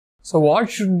So what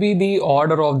should be the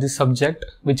order of the subject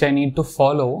which I need to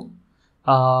follow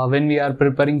when we are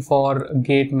preparing for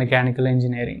GATE mechanical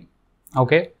engineering?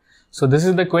 Okay, so this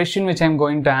is the question which I am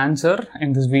going to answer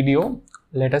in this video.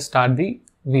 Let us start the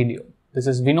video. This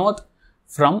is Vinod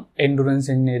from Endurance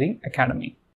Engineering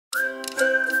Academy.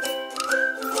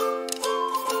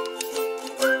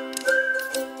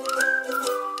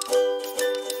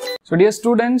 So dear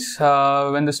students,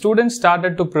 when the students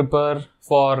started to prepare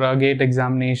for a GATE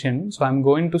examination, so I'm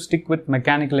going to stick with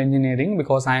mechanical engineering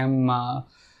because I'm well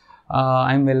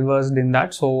versed in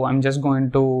that. So I'm just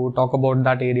going to talk about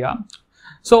that area.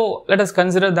 So let us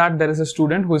consider that there is a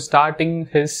student who is starting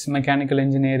his mechanical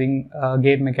engineering,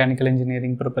 GATE mechanical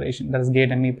engineering preparation, that is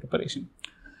GATE ME preparation.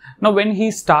 Now when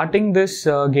he's starting this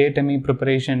GATE ME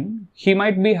preparation, he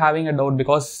might be having a doubt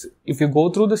because if you go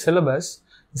through the syllabus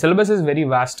is very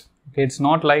vast. Okay, it's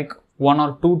not like one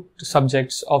or two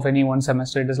subjects of any one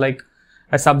semester. It is like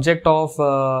a subject of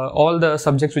all the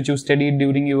subjects which you studied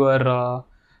during your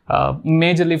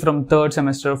majorly from third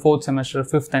semester, fourth semester,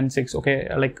 fifth and sixth. Okay,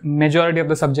 like majority of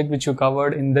the subject which you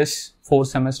covered in this 4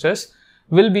 semesters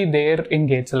will be there in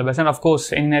GATE syllabus. And of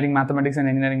course, engineering mathematics and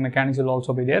engineering mechanics will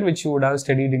also be there, which you would have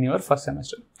studied in your first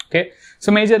semester. Okay,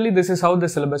 so majorly this is how the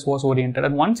syllabus was oriented.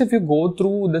 And once if you go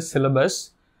through the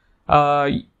syllabus,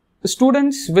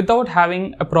 students without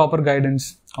having a proper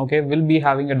guidance, okay, will be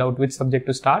having a doubt which subject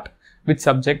to start, which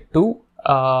subject to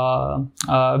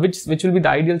which will be the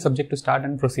ideal subject to start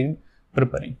and proceed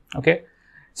preparing. Okay,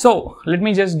 so let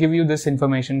me just give you this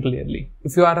information clearly.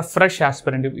 If you are a fresh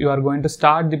aspirant, if you are going to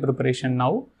start the preparation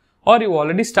now, or you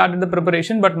already started the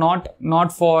preparation but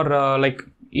not for like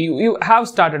you have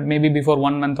started maybe before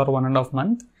 1 month or 1.5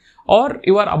 months, or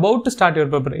you are about to start your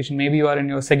preparation, maybe you are in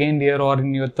your second year or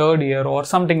in your third year or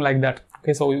something like that.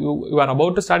 Okay, so you are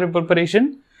about to start your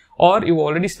preparation, or you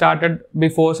already started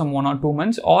before some 1 or 2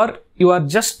 months, or you are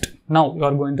just now you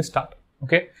are going to start.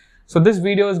 Okay, so this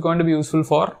video is going to be useful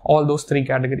for all those 3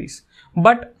 categories.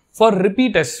 But for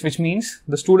repeaters, which means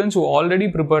the students who already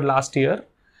prepared last year,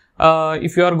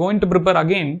 if you are going to prepare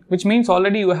again, which means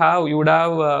already you would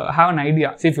have an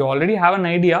idea. See, if you already have an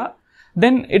idea,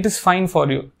 then it is fine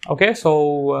for you. Okay,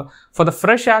 so for the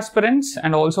fresh aspirants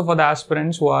and also for the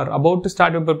aspirants who are about to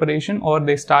start your preparation or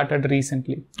they started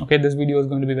recently, okay, this video is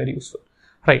going to be very useful,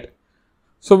 right?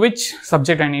 So which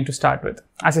subject I need to start with?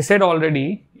 As I said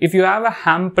already, if you have a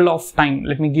ample of time,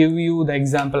 let me give you the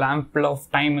example, ample of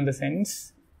time in the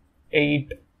sense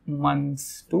 8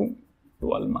 months to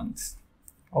 12 months,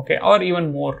 okay, or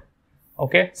even more.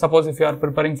 Okay, suppose if you are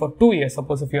preparing for 2 years,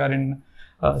 suppose if you are in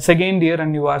second year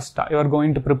and you are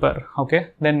going to prepare, okay,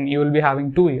 then you will be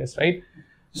having 2 years, right?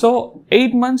 So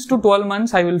 8 months to 12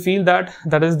 months, I will feel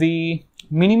that is the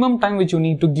minimum time which you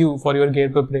need to give for your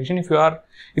GATE preparation if you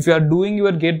are doing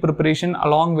your GATE preparation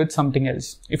along with something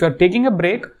else. If you are taking a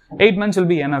break, 8 months will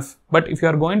be enough. But if you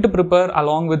are going to prepare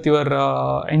along with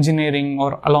your engineering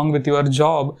or along with your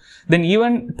job, then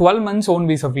even 12 months won't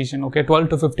be sufficient. Okay, 12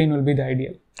 to 15 will be the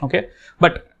ideal. Okay,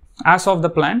 but as of the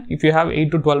plan, if you have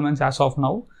 8 to 12 months as of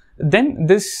now, then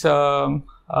this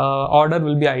order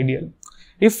will be ideal.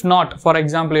 If not, for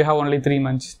example, you have only 3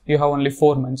 months, you have only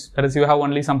 4 months, that is you have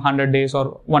only some 100 days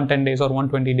or 110 days or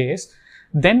 120 days,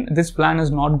 then this plan is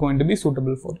not going to be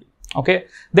suitable for you. Okay,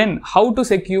 then how to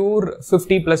secure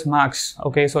 50 plus marks?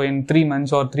 Okay, so in 3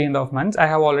 months or 3.5 months, I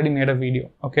have already made a video.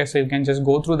 Okay, so you can just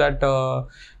go through that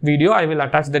video. I will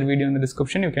attach that video in the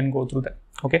description. You can go through that.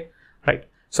 Okay, right.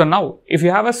 So now, if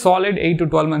you have a solid 8 to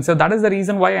 12 months, so that is the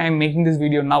reason why I am making this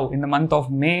video now in the month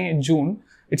of May, June.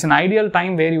 It's an ideal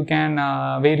time where you can,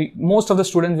 most of the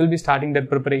students will be starting their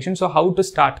preparation. So how to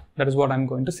start? That is what I'm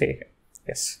going to say here.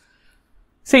 Yes.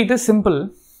 See, it is simple.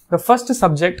 The first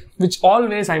subject, which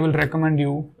always I will recommend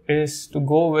you, is to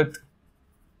go with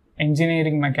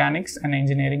engineering mechanics and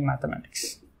engineering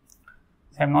mathematics.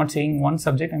 So I'm not saying one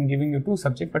subject, I'm giving you 2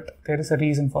 subjects, but there is a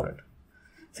reason for it.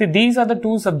 See, these are the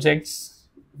 2 subjects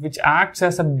which acts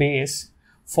as a base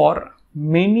for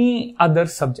many other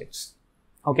subjects.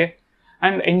 Okay,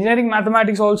 and engineering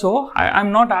mathematics also,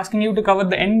 I'm not asking you to cover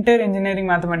the entire engineering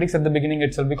mathematics at the beginning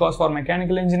itself, because for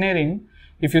mechanical engineering,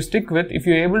 if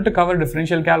you're able to cover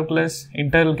differential calculus,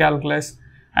 integral calculus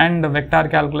and vector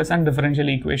calculus and differential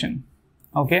equation,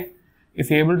 okay,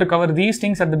 if you're able to cover these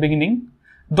things at the beginning,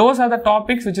 those are the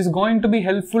topics which is going to be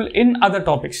helpful in other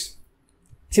topics.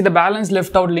 See, the balance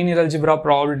left out, linear algebra,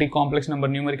 probability, complex number,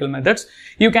 numerical methods,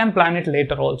 you can plan it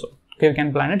later also. Okay, you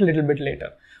can plan it a little bit later.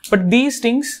 But these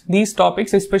things, these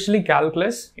topics, especially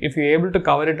calculus, if you're able to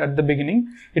cover it at the beginning,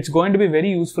 it's going to be very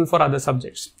useful for other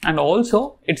subjects. And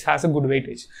also, it has a good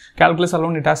weightage. Calculus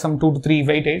alone, it has some 2 to 3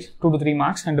 weightage, 2 to 3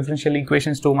 marks, and differential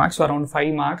equations 2 marks, so around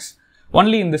 5 marks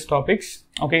only in these topics.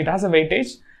 Okay, it has a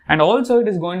weightage, and also it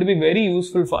is going to be very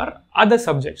useful for other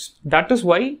subjects. That is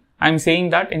why I'm saying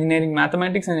that engineering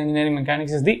mathematics and engineering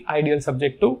mechanics is the ideal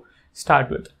subject to start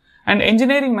with. And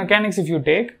engineering mechanics, if you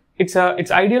take, it's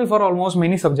ideal for almost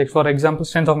many subjects. For example,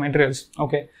 strength of materials.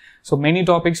 Okay, so many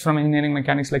topics from engineering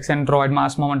mechanics like centroid,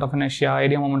 mass moment of inertia,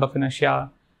 area moment of inertia,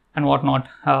 and whatnot.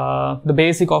 The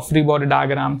basic of free body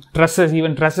diagram, trusses,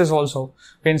 even trusses also.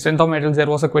 In strength of materials, there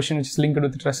was a question which is linked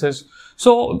with trusses.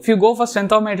 So if you go for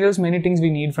strength of materials, many things we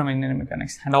need from engineering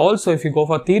mechanics. And also if you go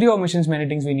for theory of machines, many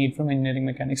things we need from engineering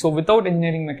mechanics. So without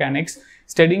engineering mechanics,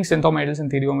 studying strength of materials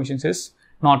and theory of machines is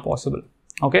not possible.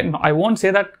 Okay, no, I won't say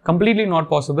that completely not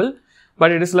possible,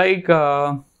 but it is like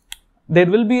there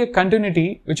will be a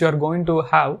continuity which you are going to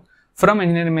have from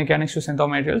engineering mechanics to strength of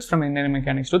materials, from engineering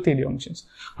mechanics to theory of machines.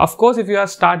 Of course, if you are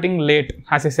starting late,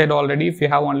 as I said already, if you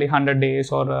have only 100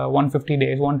 days or 150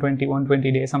 days,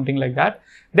 120 days, something like that,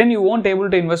 then you won't able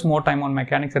to invest more time on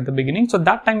mechanics at the beginning. So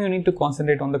that time you need to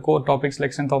concentrate on the core topics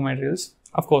like strength of materials.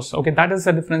 Of course, okay, that is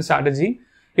a different strategy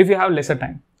if you have lesser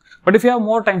time. But if you have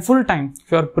more time, full time,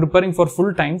 if you are preparing for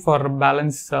full time for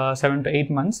balance 7 to 8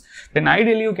 months, then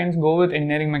ideally you can go with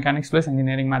engineering mechanics plus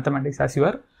engineering mathematics as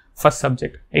your first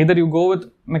subject. Either you go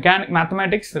with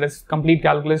mathematics, that is complete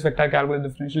calculus, vector calculus,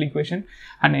 differential equation,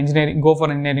 and engineering, go for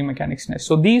engineering mechanics next.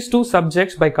 So these two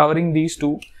subjects, by covering these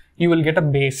two, you will get a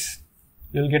base.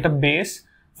 You will get a base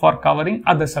for covering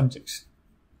other subjects.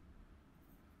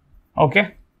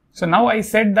 Okay. So now I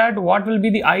said that what will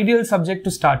be the ideal subject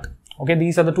to start. Okay,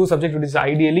 these are the two subjects which is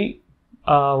ideally,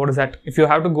 if you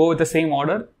have to go with the same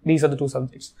order, these are the two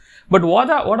subjects. But what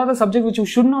are the subjects which you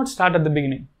should not start at the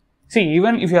beginning? See,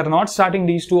 even if you are not starting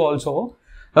these two also,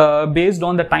 based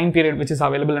on the time period which is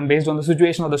available and based on the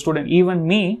situation of the student, even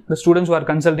me, the students who are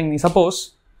consulting me,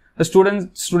 suppose the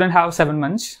student have 7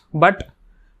 months, but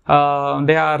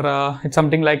they are, it's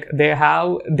something like they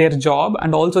have their job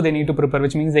and also they need to prepare,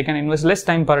 which means they can invest less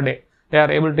time per day. They are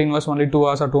able to invest only 2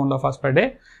 hours or 2.5 hours per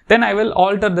day. Then I will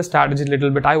alter the strategy a little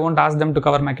bit. I won't ask them to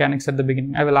cover mechanics at the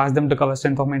begining. I will ask them to cover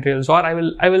strength of materials, or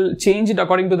I will change it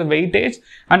according to the weightage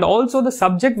and also the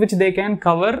subject which they can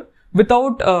cover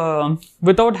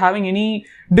without having any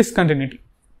discontinuity.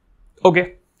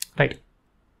 Okay, right.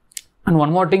 And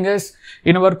one more thing is,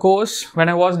 in our course, when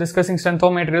I was discussing strength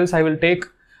of materials,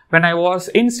 when I was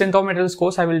in strength of materials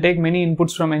course, I will take many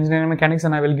inputs from engineering mechanics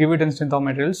and I will give it in strength of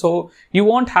materials. So you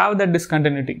won't have that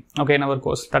discontinuity, okay, in our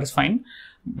course. That is fine.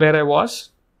 Where I was,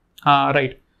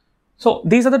 right. So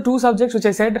these are the two subjects which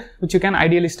I said, which you can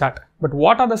ideally start. But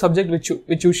what are the subjects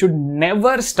which you should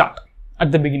never start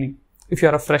at the beginning? If you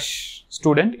are a fresh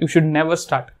student, you should never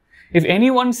start. If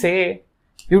anyone say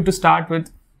you to start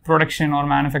with production or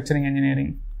manufacturing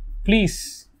engineering,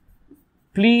 please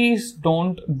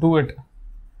don't do it.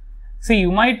 See,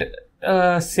 you might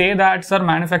say that, sir,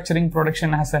 manufacturing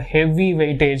production has a heavy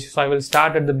weightage, so I will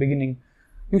start at the beginning.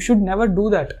 You should never do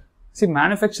that. See,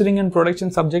 manufacturing and production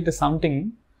subject is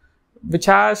something which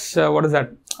has,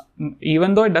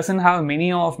 even though it doesn't have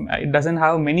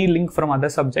many link from other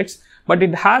subjects, but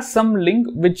it has some link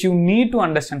which you need to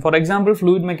understand. For example,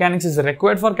 fluid mechanics is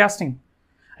required for casting,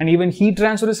 and even heat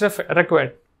transfer is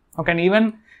required. Okay, and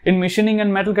even in machining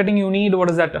and metal cutting, you need,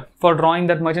 for drawing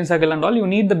that merchant cycle and all, you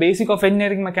need the basic of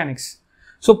engineering mechanics.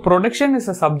 So production is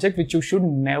a subject which you should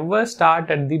never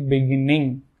start at the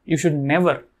beginning. You should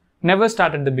never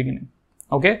start at the beginning.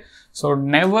 Okay, so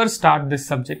never start this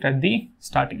subject at the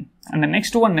starting. And the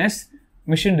next one is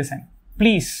machine design.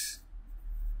 Please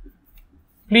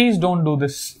don't do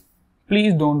this.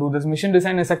 Please don't do this. Machine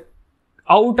design is a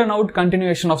out and out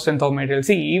continuation of strength of materials.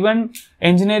 See, even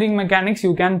engineering mechanics,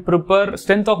 you can prepare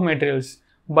strength of materials,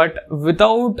 but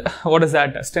without,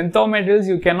 strength of materials,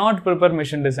 you cannot prepare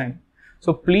machine design.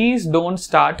 So please don't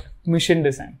start machine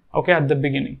design, okay, at the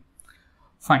beginning.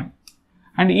 Fine.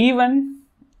 And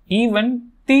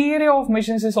even theory of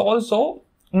machines is also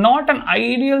not an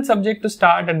ideal subject to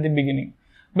start at the beginning,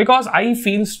 because I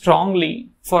feel strongly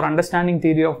for understanding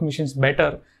theory of machines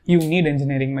better, you need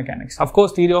engineering mechanics. Of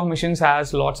course, theory of machines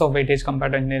has lots of weightage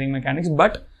compared to engineering mechanics,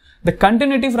 but the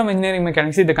continuity from engineering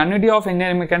mechanics, see, the continuity of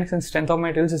engineering mechanics and strength of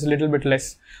materials is a little bit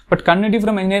less, but continuity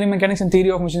from engineering mechanics and theory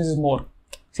of machines is more.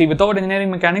 See, without engineering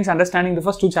mechanics, understanding the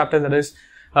first two chapters, that is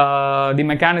the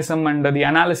mechanism and the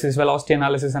analysis, velocity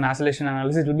analysis and acceleration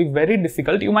analysis, it will be very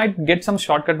difficult. You might get some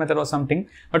shortcut method or something,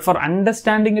 but for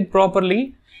understanding it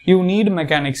properly, you need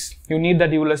mechanics. You need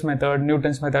that Euler's method,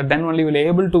 Newton's method, then only you will be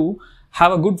able to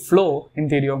have a good flow in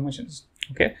theory of machines.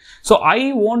 Okay, so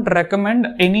I won't recommend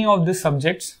any of these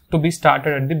subjects to be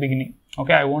started at the beginning.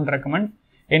 Okay, I won't recommend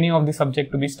any of the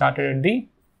subject to be started at the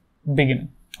beginning.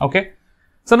 Okay,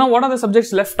 So now what are the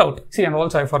subjects left out? See, and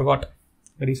also I forgot.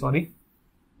 Very sorry.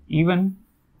 Even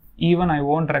I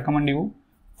won't recommend you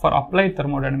for applied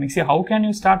thermodynamics. See, how can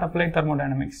you start applied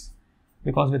thermodynamics?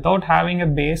 Because without having a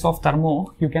base of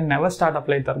thermo, you can never start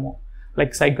applied thermo.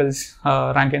 Like cycles,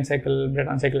 Rankine cycle,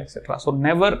 Brayton cycle, etc. So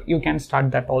never you can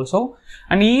start that also.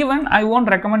 And even I won't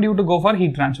recommend you to go for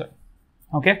heat transfer.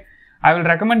 Okay, I will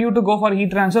recommend you to go for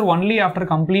heat transfer only after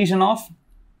completion of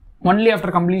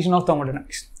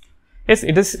thermodynamics. Yes,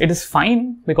 it is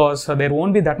fine because there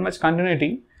won't be that much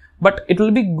continuity, but it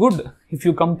will be good if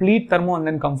you complete thermo and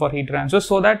then come for heat transfer,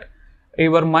 so that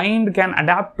your mind can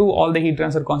adapt to all the heat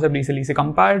transfer concept easily. See,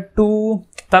 compared to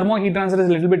thermo, heat transfer is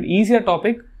a little bit easier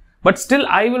topic. But still,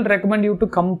 I will recommend you to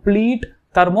complete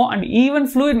thermo and even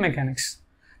fluid mechanics.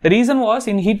 The reason was,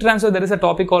 in heat transfer, there is a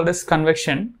topic called as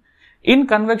convection. In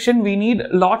convection, we need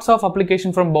lots of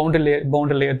application from boundary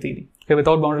layer theory. Okay,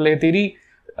 without boundary layer theory,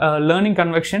 learning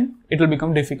convection, it will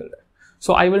become difficult.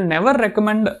 So I will never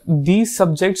recommend these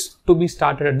subjects to be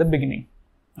started at the beginning.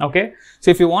 Okay. So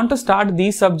if you want to start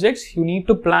these subjects, you need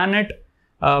to plan it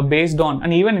based on,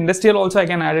 and even industrial also I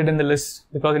can add it in the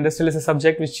list, because industrial is a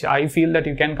subject which I feel that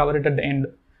you can cover it at the end,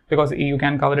 because you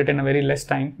can cover it in a very less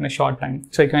time, in a short time.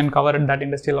 So you can cover that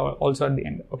industrial also at the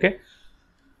end. Okay.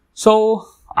 So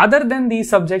other than these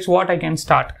subjects, what I can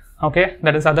start? Okay.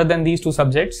 That is, other than these two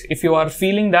subjects, if you are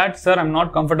feeling that, sir, I'm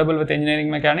not comfortable with engineering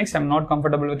mechanics, I'm not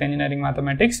comfortable with engineering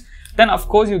mathematics, then of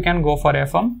course you can go for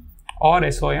FM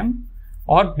or SOM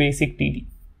or basic TD.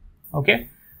 Okay.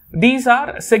 These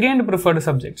are second preferred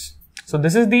subjects. So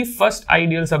this is the first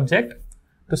ideal subject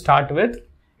to start with.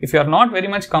 If you are not very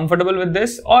much comfortable with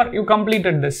this, or you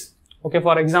completed this. Okay,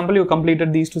 for example, you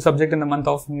completed these two subjects in the month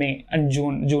of May and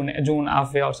June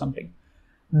halfway or something.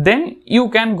 Then you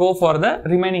can go for the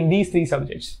remaining these three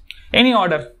subjects. Any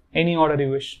order you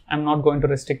wish. I'm not going to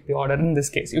restrict the order in this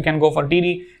case. You can go for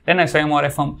TD, then SOM or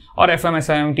FM, or FM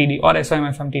SOM TD, or SOM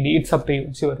FM TD. It's up to you.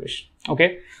 It's your wish.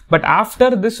 Okay. But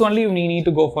after this only you need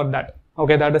to go for that.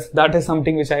 Okay. That is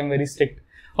something which I am very strict.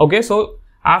 Okay. So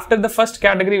after the first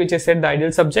category, which I said the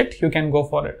ideal subject, you can go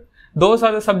for it. Those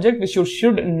are the subjects which you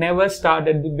should never start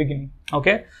at the beginning.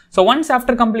 Okay. So once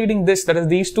after completing this, that is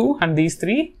these two and these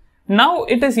three, now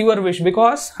it is your wish,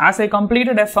 because as I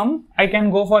completed FM, I can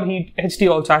go for HT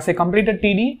also. As I completed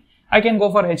TD, I can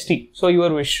go for HT. So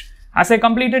your wish. As I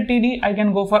completed TD, I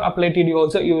can go for applied TD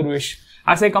also. Your wish.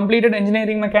 As I completed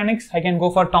engineering mechanics, I can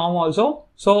go for TOM also.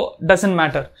 So doesn't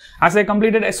matter. As I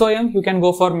completed SOM, you can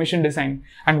go for mission design.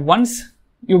 And once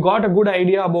you got a good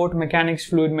idea about mechanics,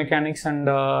 fluid mechanics and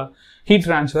heat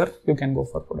transfer, you can go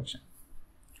for production.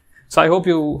 So I hope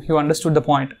you understood the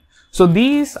point. So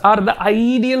these are the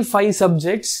ideal 5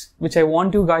 subjects which I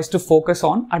want you guys to focus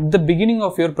on at the beginning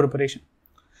of your preparation.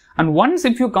 And once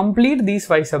if you complete these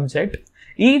 5 subjects,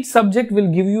 each subject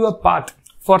will give you a path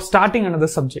for starting another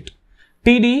subject.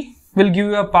 TD will give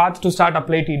you a path to start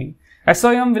applied TD.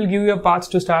 SOM will give you a path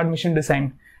to start mission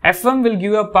design. FM will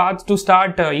give you a path to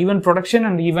start even production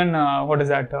and even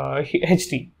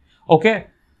HT. Okay.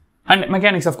 And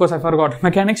mechanics, of course, I forgot.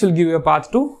 Mechanics will give you a path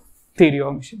to theory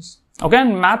of machines. Okay,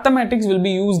 and mathematics will be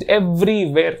used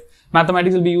everywhere.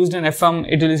 Mathematics will be used in FM,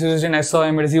 it is used in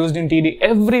SOM, it is used in TD,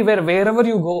 everywhere, wherever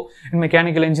you go in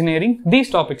mechanical engineering, these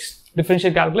topics,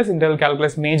 differential calculus, integral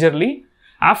calculus majorly,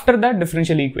 after that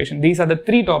differential equation. These are the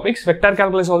 3 topics. Vector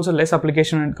calculus also less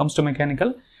application when it comes to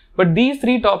mechanical, but these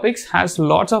 3 topics has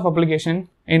lots of application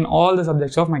in all the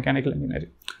subjects of mechanical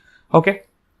engineering. Okay,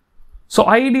 so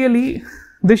ideally,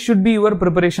 this should be your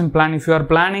preparation plan. If you are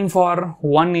planning for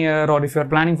 1 year or if you are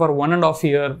planning for 1.5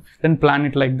 years, then plan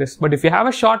it like this. But if you have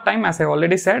a short time, as I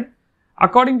already said,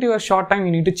 according to your short time,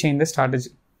 you need to change the strategy.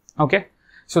 Okay.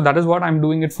 So that is what I'm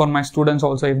doing it for my students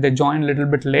also. If they join a little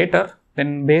bit later,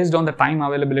 then based on the time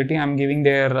availability, I'm giving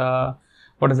their,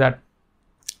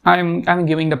 I'm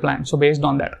giving the plan. So based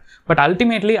on that. But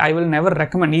ultimately, I will never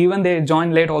recommend, even they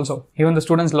join late also, even the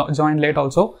students join late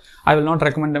also, I will not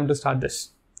recommend them to start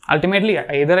this. Ultimately,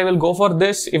 either I will go for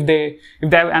this if they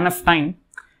have enough time.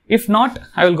 If not,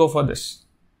 I will go for this.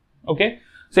 Okay.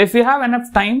 So if you have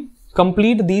enough time,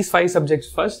 complete these 5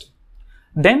 subjects first.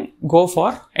 Then go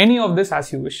for any of this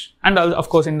as you wish. And of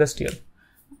course, industrial.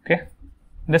 Okay.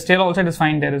 Industrial also is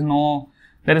fine. There is no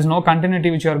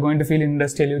continuity which you are going to feel in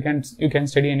industrial. You can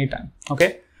study anytime.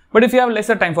 Okay. But if you have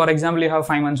lesser time, for example, you have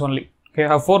 5 months only. Okay. You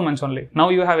have 4 months only. Now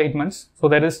you have 8 months. So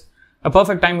there is a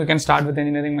perfect time you can start with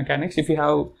engineering mechanics. If you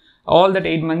have all that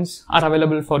 8 months are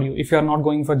available for you. If you are not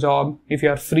going for job, if you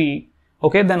are free,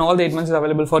 okay, then all the 8 months is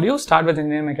available for you. Start with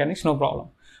engineering mechanics, no problem.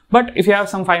 But if you have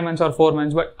some 5 months or 4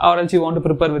 months, or else you want to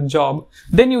prepare with job,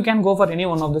 then you can go for any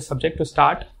one of the subject to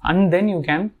start and then you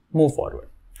can move forward.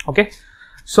 Okay.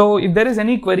 So if there is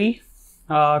any query,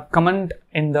 comment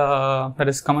in the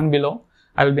comment below.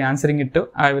 I will be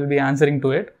answering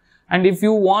to it. And if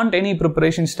you want any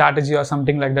preparation strategy or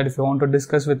something like that, if you want to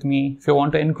discuss with me, if you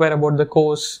want to inquire about the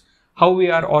course, how we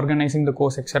are organizing the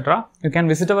course, etc., you can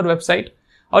visit our website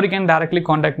or you can directly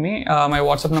contact me. My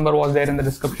WhatsApp number was there in the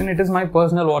description. It is my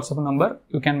personal WhatsApp number.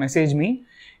 You can message me.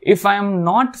 If I am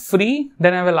not free,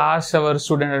 then I will ask our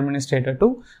student administrator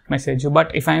to message you.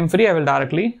 But if I am free, I will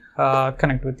directly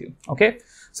connect with you. Okay.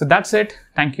 So that's it.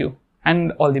 Thank you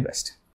and all the best.